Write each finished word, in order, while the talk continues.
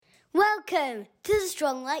Welcome to the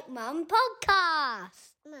Strong Like Mum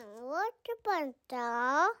podcast.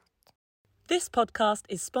 This podcast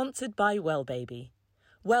is sponsored by Well Baby.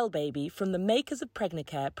 Well Baby, from the makers of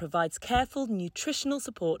Pregnacare, provides careful nutritional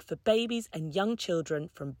support for babies and young children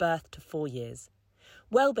from birth to 4 years.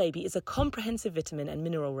 Well Baby is a comprehensive vitamin and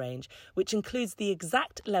mineral range which includes the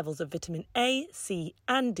exact levels of vitamin A, C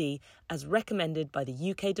and D as recommended by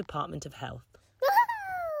the UK Department of Health.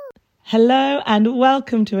 Hello and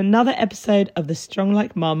welcome to another episode of the Strong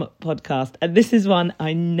Like Mum podcast. And this is one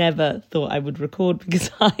I never thought I would record because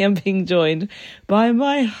I am being joined by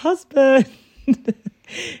my husband,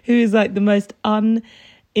 who is like the most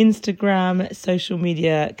un-Instagram, social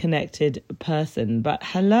media connected person. But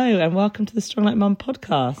hello and welcome to the Strong Like Mum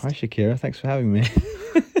podcast. Hi Shakira, thanks for having me.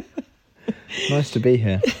 Nice to be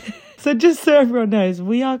here. So just so everyone knows,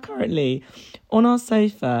 we are currently on our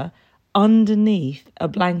sofa underneath a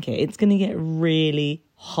blanket. It's going to get really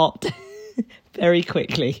hot very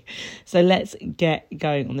quickly. So let's get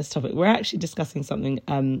going on this topic. We're actually discussing something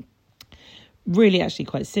really actually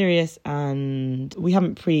quite serious, and we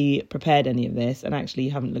haven't prepared any of this, and actually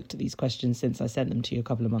you haven't looked at these questions since I sent them to you a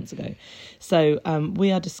couple of months ago. So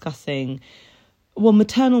we are discussing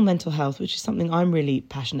maternal mental health, which is something I'm really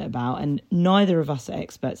passionate about, and neither of us are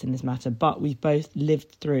experts in this matter, but we've both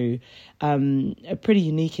lived through a pretty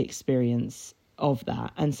unique experience of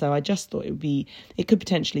that. And so I just thought it could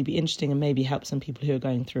potentially be interesting and maybe help some people who are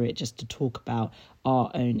going through it just to talk about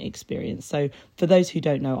our own experience. So for those who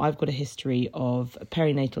don't know, I've got a history of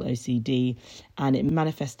perinatal OCD, and it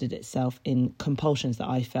manifested itself in compulsions that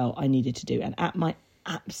I felt I needed to do. And at my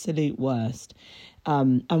absolute worst,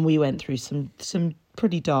 and we went through some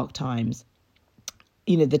pretty dark times,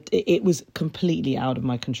 you know, that it was completely out of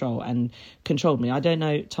my control and controlled me. I don't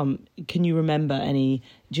know, Tom, can you remember do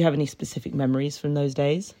you have any specific memories from those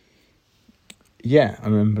days? Yeah, I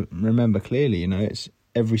remember clearly, you know, it's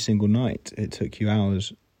every single night. It took you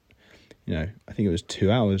hours, you know, I think it was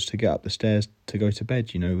 2 hours to get up the stairs to go to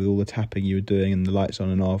bed, you know, with all the tapping you were doing and the lights on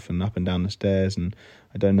and off and up and down the stairs. And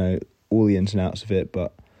I don't know all the ins and outs of it,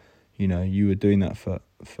 but you know, you were doing that for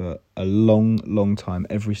a long time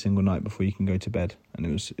every single night before you can go to bed, and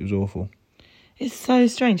it was awful. It's so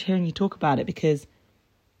strange hearing you talk about it because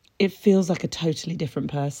it feels like a totally different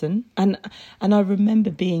person. And I remember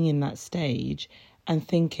being in that stage and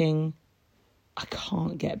thinking, I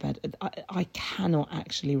can't get better. I cannot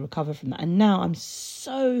actually recover from that. And now I'm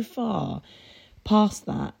so far past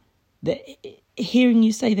that hearing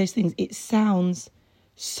you say those things, it sounds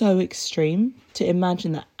so extreme to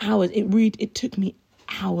imagine that hours. It took me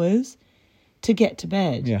hours to get to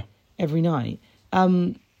bed every night.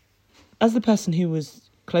 As the person who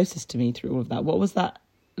was closest to me through all of that, what was that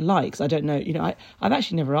like? 'Cause I don't know, you know, I've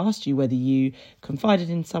actually never asked you whether you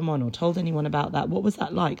confided in someone or told anyone about that. What was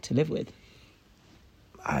that like to live with?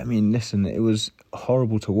 I mean, listen, it was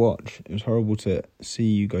horrible to watch. It was horrible to see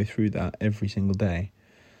you go through that every single day.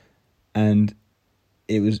 And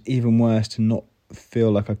it was even worse to not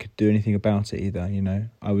feel like I could do anything about it either, you know.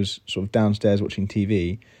 I was sort of downstairs watching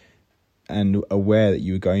TV and aware that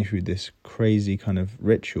you were going through this crazy kind of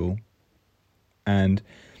ritual. And,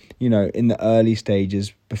 you know, in the early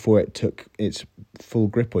stages, before it took its full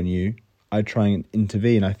grip on you, I'd try and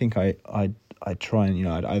intervene. I think I'd try and, you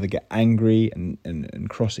know, I'd either get angry and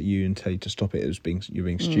cross at you and tell you to stop it, you're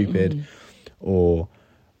being stupid, or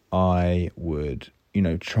I would, you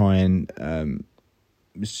know, try and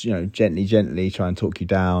you know, gently try and talk you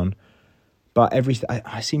down. But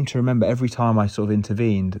I seem to remember every time I sort of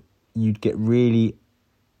intervened, you'd get really,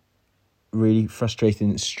 really frustrated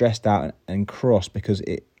and stressed out and cross because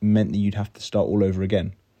it meant that you'd have to start all over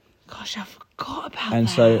again. Gosh, I forgot about and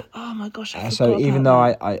that. So, oh my gosh, I forgot so even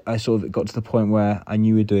about though I sort of got to the point where I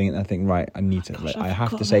knew we were doing it, and I think, right, I need to, Gosh, I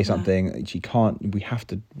have to say something. She can't. We have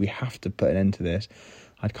to put an end to this.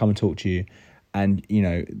 I'd come and talk to you. And, you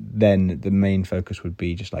know, then the main focus would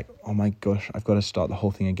be just like, oh my gosh, I've got to start the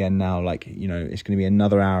whole thing again now. Like, you know, it's going to be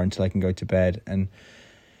another hour until I can go to bed. And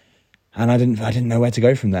I didn't know where to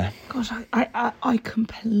go from there. Gosh, I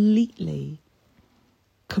completely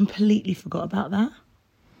forgot about that.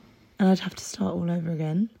 And I'd have to start all over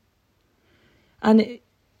again. And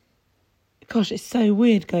it's so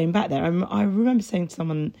weird going back there. I remember saying to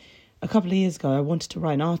someone a couple of years ago, I wanted to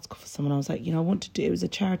write an article for someone. I was like, you know, it was a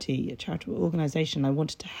charitable organisation. I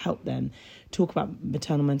wanted to help them talk about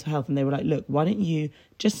maternal mental health. And they were like, look, why don't you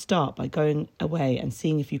just start by going away and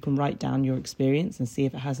seeing if you can write down your experience and see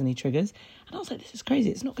if it has any triggers. And I was like, this is crazy.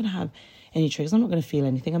 It's not going to have any triggers. I'm not going to feel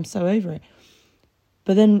anything. I'm so over it.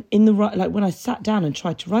 But then when I sat down and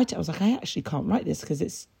tried to write it, I was like, I actually can't write this because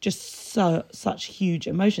it's just such huge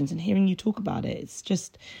emotions. And hearing you talk about it, it's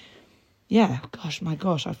just yeah, my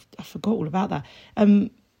gosh, I forgot all about that.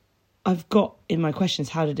 I've got in my questions,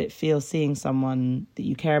 how did it feel seeing someone that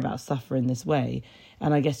you care about suffer in this way?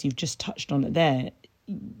 And I guess you've just touched on it there.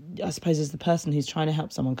 I suppose as the person who's trying to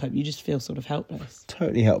help someone cope, you just feel sort of helpless.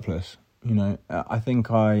 Totally helpless. You know, I think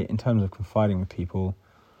in terms of confiding with people,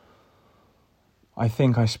 I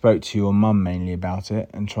think I spoke to your mum mainly about it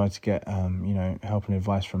and tried to get, help and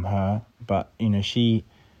advice from her. But,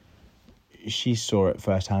 she saw it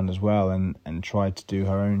firsthand as well and tried to do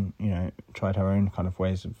her own, tried her own kind of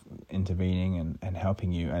ways of intervening and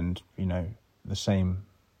helping you. And, the same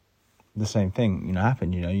thing,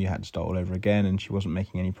 happened. You had to start all over again and she wasn't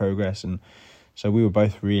making any progress. And so we were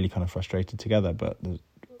both really kind of frustrated together. But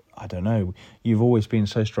I don't know, you've always been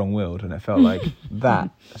so strong-willed, and it felt like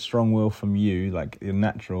that strong will from you, like your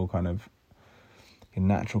natural kind of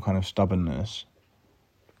stubbornness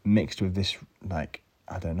mixed with this, like,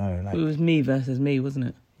 I don't know, like, it was me versus me, wasn't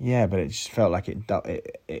it? Yeah, but it just felt like it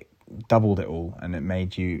doubled it all, and it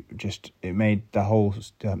made the whole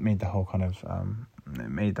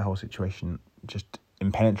situation just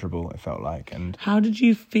impenetrable. It felt like. And how do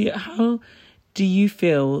you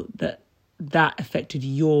feel that affected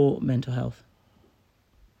your mental health?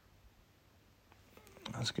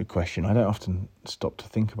 That's a good question. I don't often stop to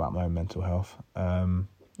think about my own mental health. I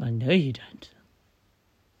know you don't.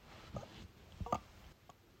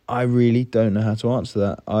 I really don't know how to answer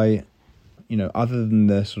that. Other than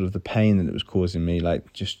the sort of the pain that it was causing me,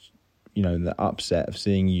 like just, the upset of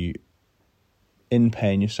seeing you in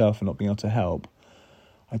pain yourself and not being able to help,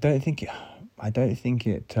 I can't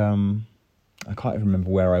even remember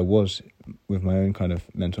where I was with my own kind of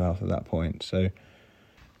mental health at that point. So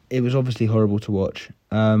it was obviously horrible to watch.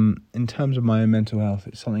 In terms of my own mental health,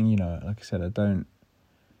 it's something, like I said,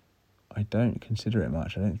 I don't consider it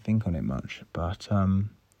much. I don't think on it much, but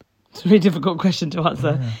it's a very difficult question to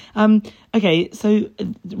answer. Yeah. Okay, so,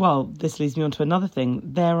 this leads me on to another thing.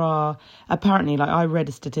 There are, apparently, like I read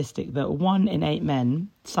a statistic that 1 in 8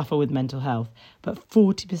 men suffer with mental health, but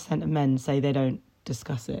 40% of men say they don't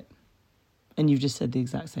discuss it. And you've just said the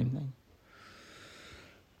exact same thing.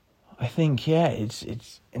 I think, yeah, it's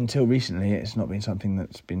until recently, it's not been something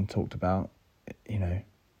that's been talked about,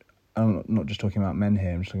 I'm not just talking about men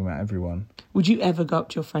here, I'm just talking about everyone. Would you ever go up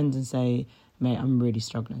to your friends and say, mate, I'm really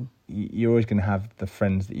struggling? You're always going to have the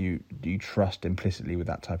friends that you trust implicitly with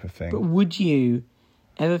that type of thing. But would you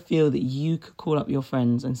ever feel that you could call up your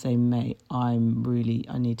friends and say, mate, I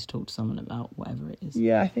need to talk to someone about whatever it is?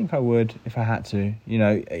 Yeah, I think I would if I had to.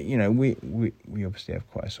 We obviously have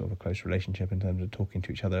quite a sort of a close relationship in terms of talking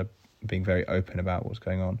to each other, being very open about what's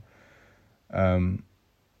going on.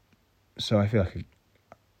 So I feel like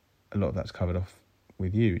a lot of that's covered off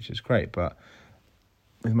with you, which is great. But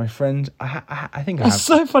with my friends, I think I have... It's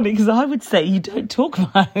so funny because I would say you don't talk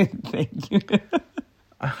about anything.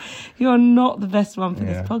 You're not the best one for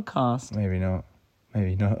this podcast. Maybe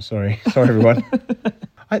not. Sorry, everyone.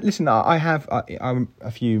 Listen, I'm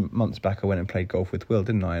a few months back I went and played golf with Will,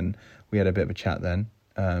 didn't I? And we had a bit of a chat then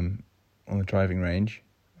on the driving range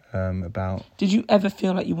about... Did you ever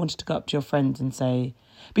feel like you wanted to go up to your friends and say...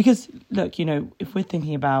 Because, look, if we're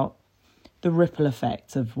thinking about the ripple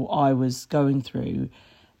effects of what I was going through,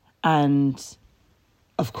 and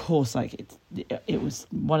of course, like it was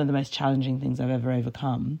one of the most challenging things I've ever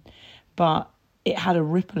overcome, but it had a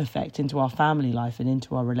ripple effect into our family life and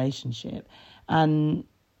into our relationship. And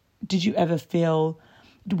did you ever feel...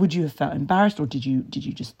 Would you have felt embarrassed, or did you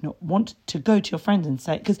just not want to go to your friends and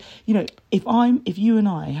say? Because if you and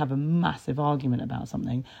I have a massive argument about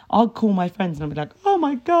something, I'll call my friends and I'll be like, "Oh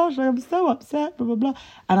my gosh, I'm so upset," blah blah blah,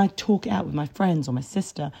 and I talk it out with my friends or my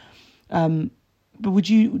sister. But would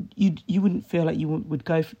you wouldn't feel like you would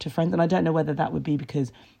go to friends? And I don't know whether that would be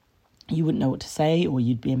because you wouldn't know what to say, or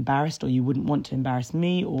you'd be embarrassed, or you wouldn't want to embarrass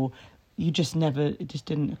me, or it just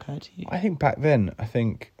didn't occur to you. I think back then,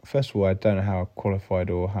 first of all, I don't know how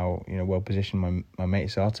qualified or how well positioned my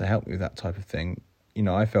mates are to help me with that type of thing.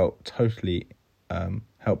 I felt totally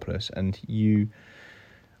helpless, and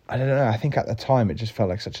I don't know. I think at the time it just felt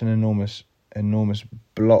like such an enormous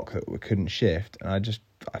block that we couldn't shift, and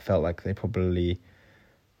I felt like they probably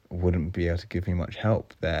wouldn't be able to give me much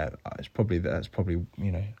help there. That's probably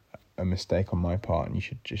a mistake on my part, and you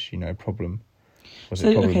should just problem. Was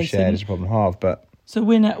it problem shared as a problem halved? But so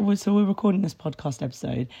we're recording this podcast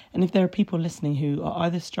episode, and if there are people listening who are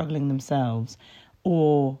either struggling themselves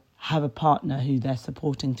or have a partner who they're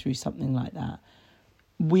supporting through something like that,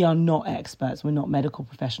 we are not experts. We're not medical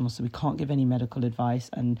professionals, so we can't give any medical advice.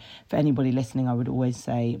 And for anybody listening, I would always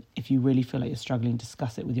say, if you really feel like you're struggling,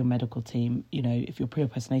 discuss it with your medical team. You know, if you're pre or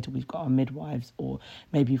postnatal, we've got our midwives, or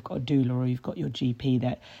maybe you've got a doula, or you've got your GP.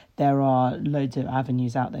 That there are loads of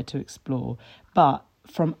avenues out there to explore. But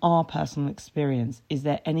from our personal experience, is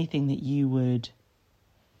there anything that you would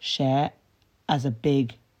share as a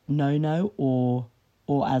big no-no, or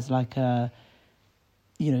as like a,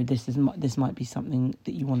 you know, this might be something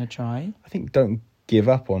that you want to try? I think don't give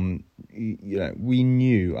up on, you know, we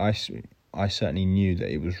knew, I certainly knew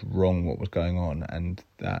that it was wrong what was going on, and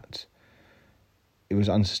that it was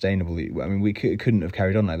unsustainable. I mean, we couldn't have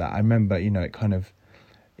carried on like that. I remember, you know,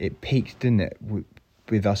 it peaked, didn't it,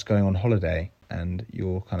 with us going on holiday, and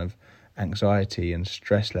your kind of anxiety and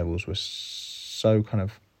stress levels were so kind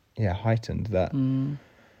of, heightened that...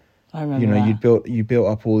 I remember, you know, that. you built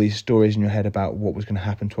up all these stories in your head about what was going to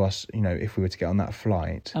happen to us, you know, if we were to get on that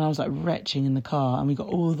flight. And I was like retching in the car, and we got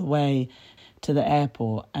all the way to the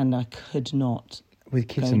airport, and I could not. With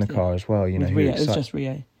kids in the car as well, you know. Rio. It was just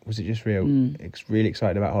Rio. Was it just Rio? Really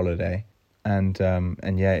excited about holiday, and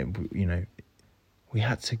you know, we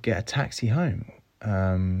had to get a taxi home.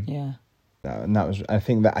 Yeah. And that was, I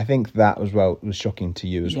think that was shocking to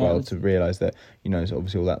you as well, to realise that, you know, it's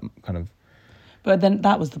obviously all that kind of. But then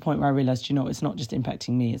that was the point where I realised, you know, it's not just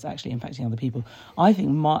impacting me, it's actually impacting other people. I think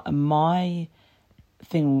my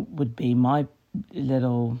thing would be, my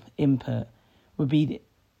little input would be that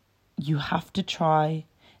you have to try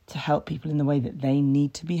to help people in the way that they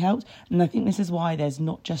need to be helped. And I think this is why there's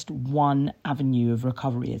not just one avenue of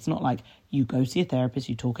recovery. It's not like you go see a therapist,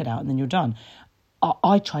 you talk it out, and then you're done.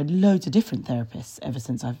 I tried loads of different therapists ever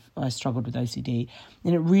since I struggled with OCD,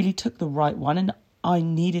 and it really took the right one. And I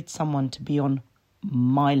needed someone to be on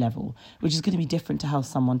my level, which is going to be different to how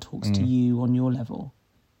someone talks to you on your level.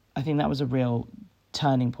 I think that was a real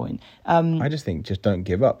turning point. I just think, just don't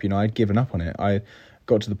give up. You know, I'd given up on it. I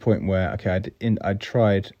got to the point where, I'd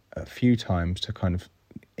tried a few times to kind of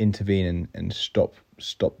intervene and stop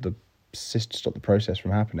the process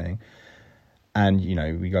from happening. And, you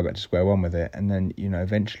know, we go back to square one with it. And then, you know,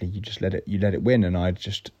 eventually you just let it win. And I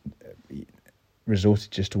just resorted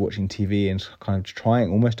just to watching TV and kind of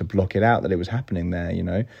trying almost to block it out that it was happening there. You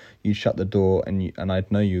know, you'd shut the door and I'd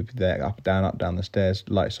know you'd be there, up, down the stairs,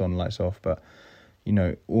 lights on, lights off. But, you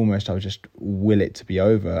know, almost I would just will it to be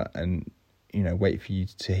over and, you know, wait for you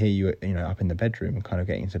to hear you, you know, up in the bedroom and kind of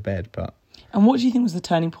getting into bed. And what do you think was the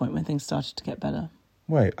turning point when things started to get better?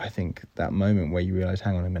 Well, I think that moment where you realise,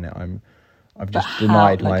 hang on a minute, I've just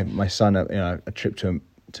denied my son a trip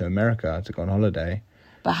to America to go on holiday.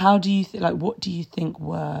 But how do you what do you think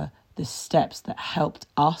were the steps that helped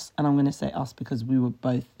us, and I'm going to say us because we were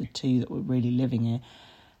both the two that were really living it,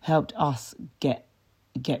 helped us get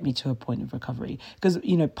me to a point of recovery? Because,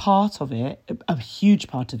 you know, part of it, a huge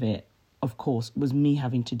part of it, of course, was me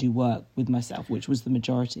having to do work with myself, which was the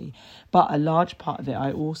majority. But a large part of it,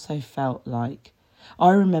 I also felt like,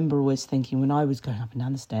 I remember always thinking when I was going up and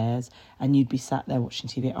down the stairs and you'd be sat there watching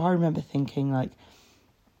TV, I remember thinking like,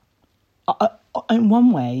 in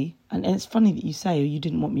one way, and it's funny that you say you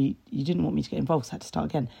didn't want me to get involved, so I had to start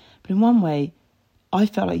again. But in one way, I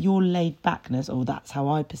felt like your laid backness, or that's how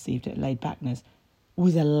I perceived it, laid backness,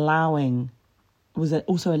 was also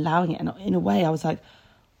allowing it. And in a way, I was like,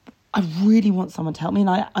 I really want someone to help me. And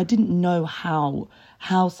I didn't know how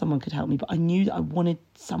someone could help me, but I knew that I wanted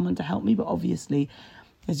someone to help me. But obviously,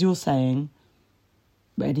 as you're saying,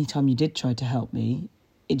 any time you did try to help me,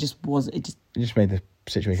 it just made the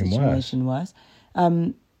situation worse.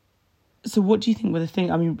 So what do you think were the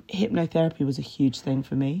thing? I mean, hypnotherapy was a huge thing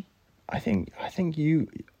for me. I think you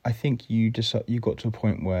got to a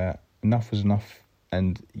point where enough was enough,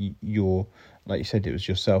 and you're, like you said, it was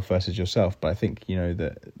yourself versus yourself. But I think, you know,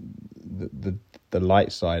 the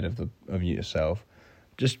light side of yourself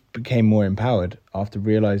just became more empowered after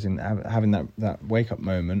realizing, having that wake up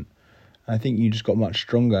moment. I think you just got much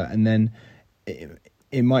stronger, and then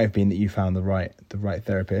it might have been that you found the right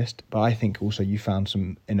therapist, but I think also you found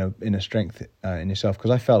some inner strength in yourself,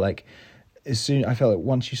 because I felt like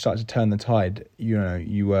once you started to turn the tide, you know,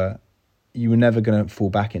 you were never going to fall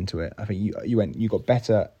back into it. I think you got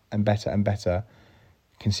better and better and better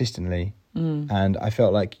consistently, and I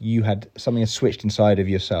felt like something had switched inside of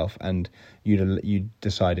yourself, and you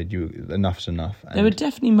decided enough's enough. And there were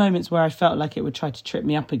definitely moments where I felt like it would try to trip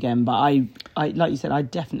me up again, but I like you said, I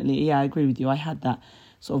definitely, I agree with you. I had that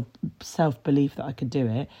sort of self-belief that I could do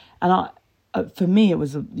it, and for me it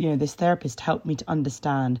was, you know, this therapist helped me to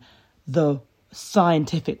understand the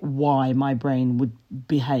scientific why my brain would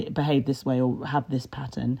behave this way or have this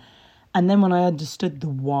pattern. And then when I understood the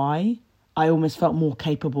why, I almost felt more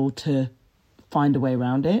capable to find a way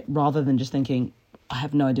around it, rather than just thinking, I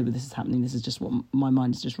have no idea what this is happening. This is just what my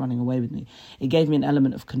mind is just running away with me. It gave me an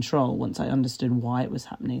element of control. Once I understood why it was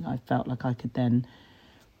happening, I felt like I could then,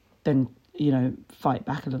 fight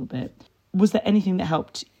back a little bit. Was there anything that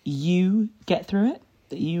helped you get through it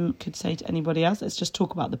that you could say to anybody else? Let's just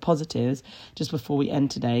talk about the positives just before we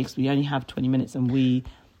end today, because we only have 20 minutes and we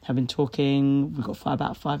have been talking. We've got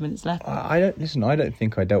about 5 minutes left. I don't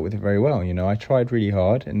think I dealt with it very well. I tried really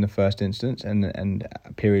hard in the first instance and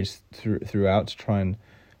periods throughout to try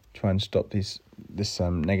and stop this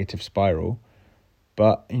negative spiral.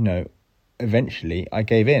 But eventually I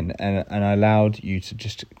gave in and I allowed you to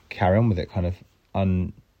just carry on with it, kind of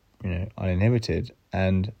uninhibited,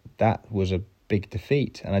 and that was a big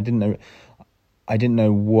defeat. And I didn't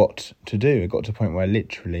know what to do. It got to a point where I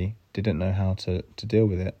literally didn't know how to deal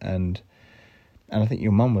with it, and I think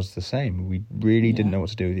your mum was the same. We really didn't know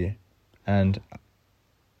what to do with you, and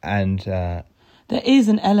there is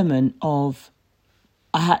an element of,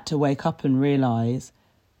 I had to wake up and realise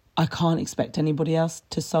I can't expect anybody else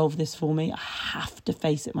to solve this for me. I have to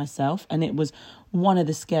face it myself, and it was one of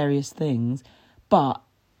the scariest things. But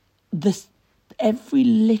every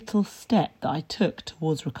little step that I took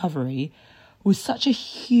towards recovery was such a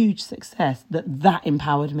huge success that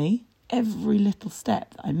empowered me. Every little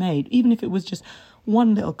step that I made, even if it was just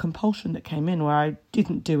one little compulsion that came in where I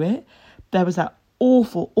didn't do it, there was that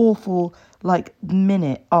awful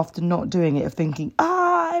minute after not doing it of thinking,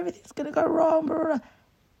 everything's going to go wrong, blah, blah, blah.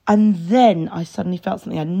 And then I suddenly felt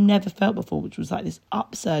something I'd never felt before, which was like this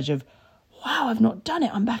upsurge of, wow, I've not done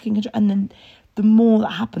it, I'm back in control. And then the more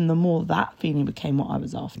that happened, the more that feeling became what I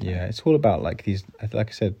was after. Yeah, it's all about these, like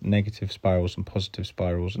I said, negative spirals and positive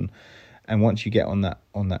spirals, and once you get on that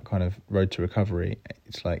kind of road to recovery,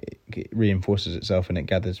 it's like it reinforces itself and it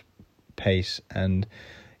gathers pace. And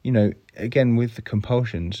again with the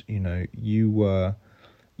compulsions, you were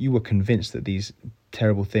convinced that these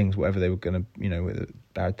terrible things, whatever they were going to,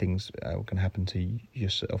 bad things were going to happen to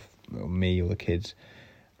yourself or me or the kids.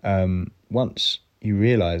 Once you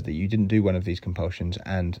realise that you didn't do one of these compulsions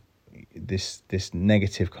and this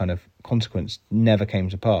negative kind of consequence never came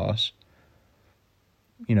to pass,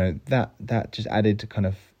 that just added to kind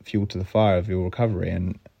of fuel to the fire of your recovery.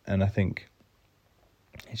 And I think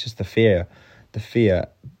it's just the fear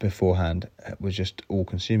beforehand was just all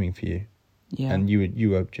consuming for you. Yeah. And you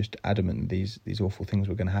were just adamant these awful things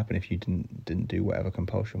were going to happen if you didn't do whatever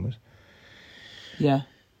compulsion was. Yeah.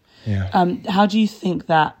 Yeah. How do you think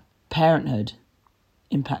that parenthood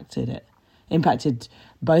impacted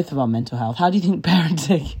both of our mental health? How do you think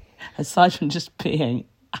parenting, aside from just being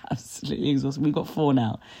absolutely exhausting, we've got 4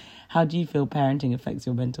 now, how do you feel parenting affects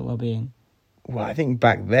your mental well-being? Well, I think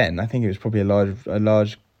back then, it was probably a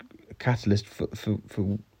large catalyst for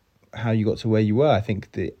how you got to where you were. I think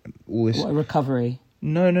all this recovery.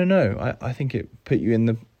 No. I think it put you in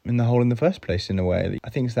the hole in the first place in a way. I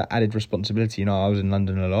think it's that added responsibility. I was in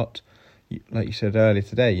London a lot. Like you said earlier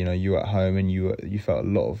today, you were at home and you felt a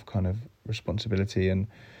lot of kind of responsibility and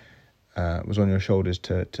was on your shoulders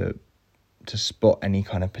to spot any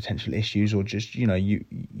kind of potential issues, or just you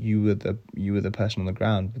were the person on the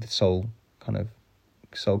ground with the sole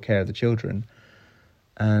care of the children.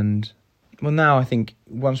 And well, now I think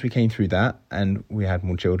once we came through that and we had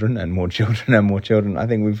more children and more children and more children, I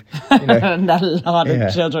think we've and a lot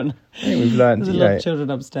of children. I think we've learned. There's a lot of children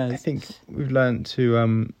upstairs. I think we've learned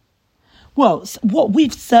to. Well, what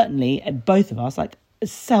we've certainly, both of us,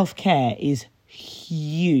 self-care is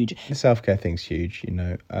huge. The self-care thing's huge,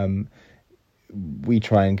 we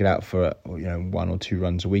try and get out for 1 or 2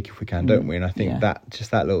 runs a week if we can, don't we? And I think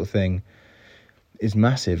that little thing is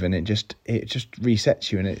massive, and it just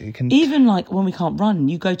resets you, and it can. Even when we can't run,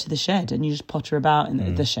 you go to the shed and you just potter about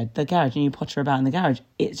in the shed, the garage, and you potter about in the garage.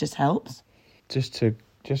 It just helps. Just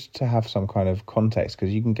to have some kind of context,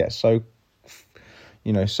 because you can get so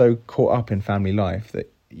caught up in family life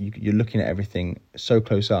that you're looking at everything so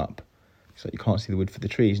close up. It's like you can't see the wood for the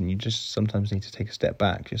trees, and you just sometimes need to take a step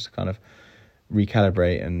back just to kind of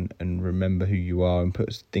recalibrate and remember who you are and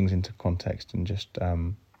put things into context, and just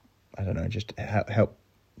just help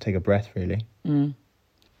take a breath, really.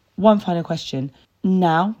 One final question.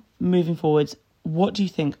 Now, moving forwards, what do you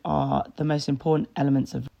think are the most important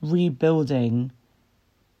elements of rebuilding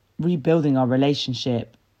our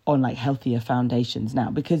relationship on healthier foundations now?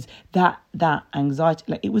 Because that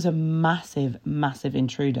anxiety, it was a massive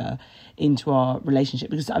intruder into our relationship,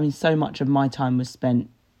 because so much of my time was spent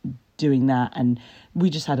doing that, and we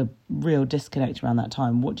just had a real disconnect around that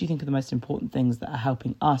time. What do you think are the most important things that are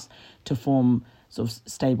helping us to form sort of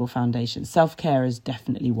stable foundations? Self-care is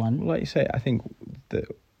definitely one. Like you say, I think that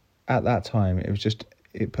at that time,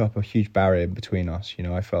 it put up a huge barrier between us. You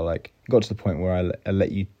know, I felt like it got to the point where I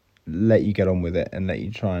let you get on with it and let you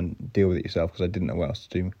try and deal with it yourself, because I didn't know what else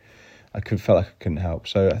to do. Felt like I couldn't help.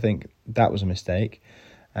 So I think that was a mistake,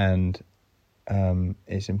 and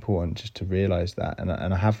it's important just to realise that, and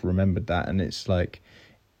I have remembered that. And it's like,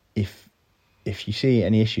 if you see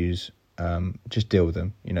any issues, just deal with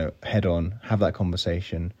them. You know, head on, have that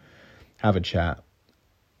conversation, have a chat,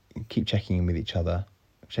 keep checking in with each other,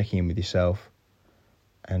 checking in with yourself,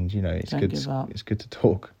 and you know, it's good. It's good to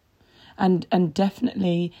talk. And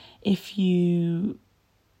definitely, if you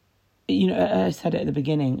know, I said it at the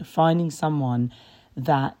beginning, finding someone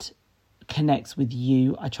that connects with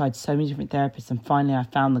you. I tried so many different therapists, and finally I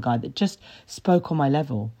found the guy that just spoke on my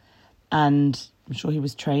level. And I'm sure he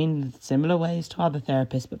was trained in similar ways to other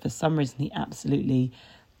therapists, but for some reason he absolutely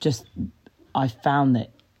just, I found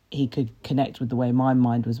that he could connect with the way my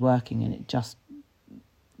mind was working, and it just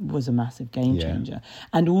was a massive game changer.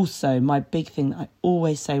 And also, my big thing that I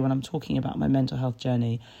always say when I'm talking about my mental health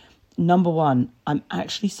journey, number one, I'm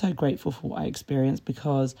actually so grateful for what I experienced,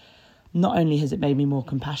 because not only has it made me more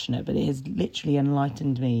compassionate, but it has literally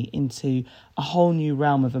enlightened me into a whole new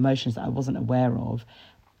realm of emotions that I wasn't aware of.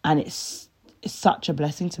 And it's such a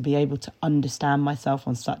blessing to be able to understand myself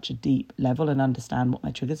on such a deep level and understand what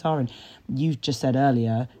my triggers are. And you just said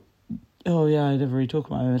earlier, oh yeah, I never really talk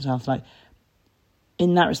about my mental health. Like,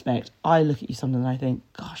 in that respect, I look at you sometimes and I think,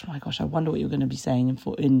 my gosh, I wonder what you're going to be saying in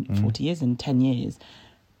 40 years, in 10 years.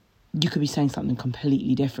 You could be saying something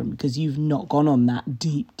completely different, because you've not gone on that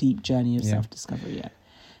deep, deep journey of self-discovery yet.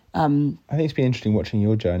 I think it's been interesting watching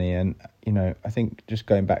your journey, and you know, I think just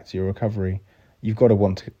going back to your recovery, you've got to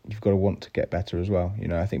want to get better as well. You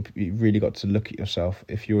know, I think you really got to look at yourself.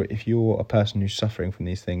 If you're a person who's suffering from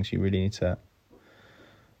these things, you really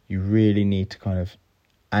need to kind of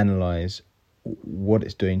analyze what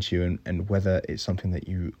it's doing to you, and whether it's something that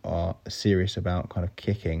you are serious about kind of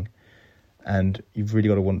kicking. And you've really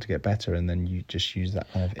got to want to get better, and then you just use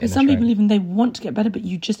that kind of. Because some people even, they want to get better, but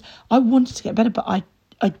I wanted to get better, but I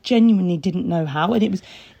genuinely didn't know how. And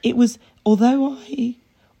it was although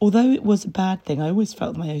it was a bad thing, I always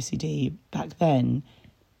felt my OCD back then,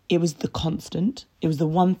 it was the constant. It was the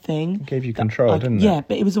one thing. It gave you control, didn't it? Yeah,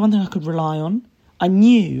 but it was the one thing I could rely on. I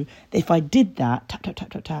knew that if I did that, tap, tap, tap,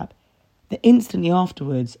 tap, tap, that instantly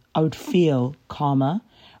afterwards I would feel calmer.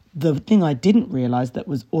 The thing I didn't realise that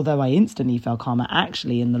was, although I instantly felt calmer,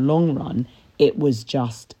 actually in the long run, it was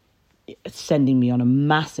just sending me on a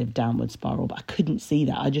massive downward spiral. But I couldn't see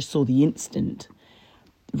that. I just saw the instant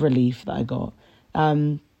relief that I got.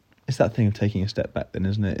 It's that thing of taking a step back then,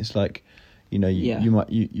 isn't it? It's like, you know,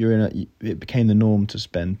 it became the norm to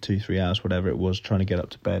spend 2-3 hours, whatever it was, trying to get up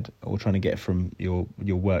to bed, or trying to get from your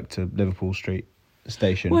work to Liverpool Street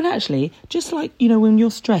Station. Well, actually, just like, you know, when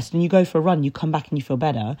you're stressed and you go for a run, you come back and you feel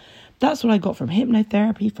better. That's what I got from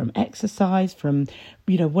hypnotherapy, from exercise, from,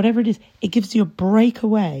 you know, whatever it is. It gives you a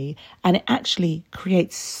breakaway, and it actually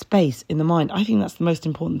creates space in the mind. I think that's the most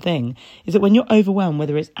important thing, is that when you're overwhelmed,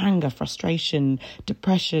 whether it's anger, frustration,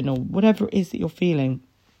 depression, or whatever it is that you're feeling,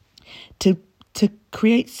 to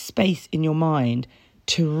create space in your mind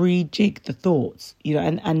to rejig the thoughts, you know,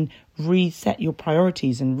 and reset your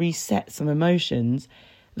priorities and reset some emotions.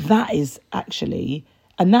 That is actually,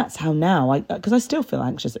 and that's how now, because I still feel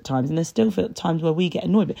anxious at times, and there's still times where we get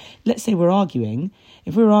annoyed. But let's say we're arguing.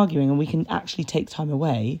 If we're arguing and we can actually take time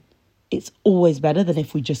away, it's always better than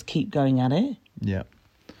if we just keep going at it. Yeah.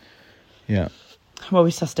 Yeah. Well,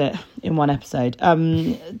 we sussed it in one episode. I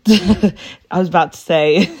was about to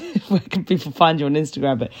say, where can people find you on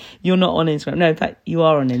Instagram? But you're not on Instagram. No, in fact, you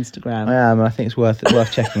are on Instagram. I am. I think it's worth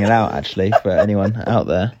checking it out, actually, for anyone out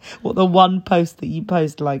there. What, the one post that you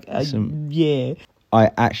post like a year?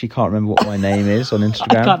 I actually can't remember what my name is on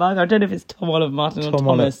Instagram. I can't either. I don't know if it's Tom Oliver Martin or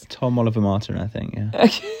Thomas. Tom Oliver Martin, I think, yeah.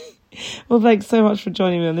 Okay. Well, thanks so much for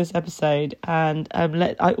joining me on this episode. And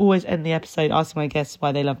I always end the episode asking my guests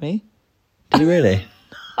why they love me. Do you really?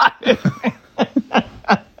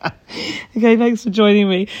 Okay, thanks for joining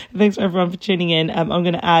me. Thanks everyone for tuning in. I'm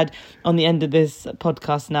going to add on the end of this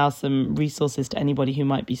podcast now some resources to anybody who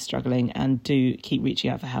might be struggling, and do keep reaching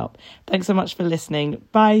out for help. Thanks so much for listening.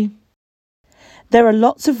 Bye. There are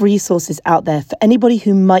lots of resources out there for anybody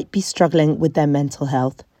who might be struggling with their mental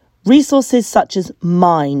health. Resources such as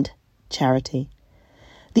Mind charity,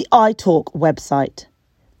 the iTalk website,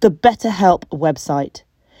 the BetterHelp website,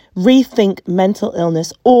 Rethink Mental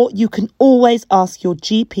Illness, or you can always ask your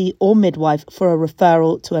GP or midwife for a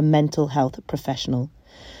referral to a mental health professional.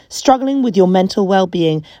 Struggling with your mental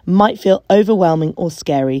well-being might feel overwhelming or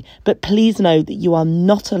scary, but please know that you are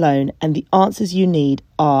not alone, and the answers you need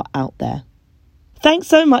are out there. Thanks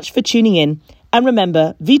so much for tuning in. And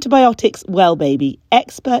remember, Vitabiotics Well Baby,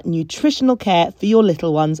 expert nutritional care for your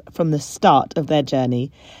little ones from the start of their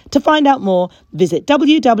journey. To find out more, visit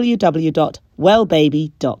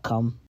www.wellbaby.com.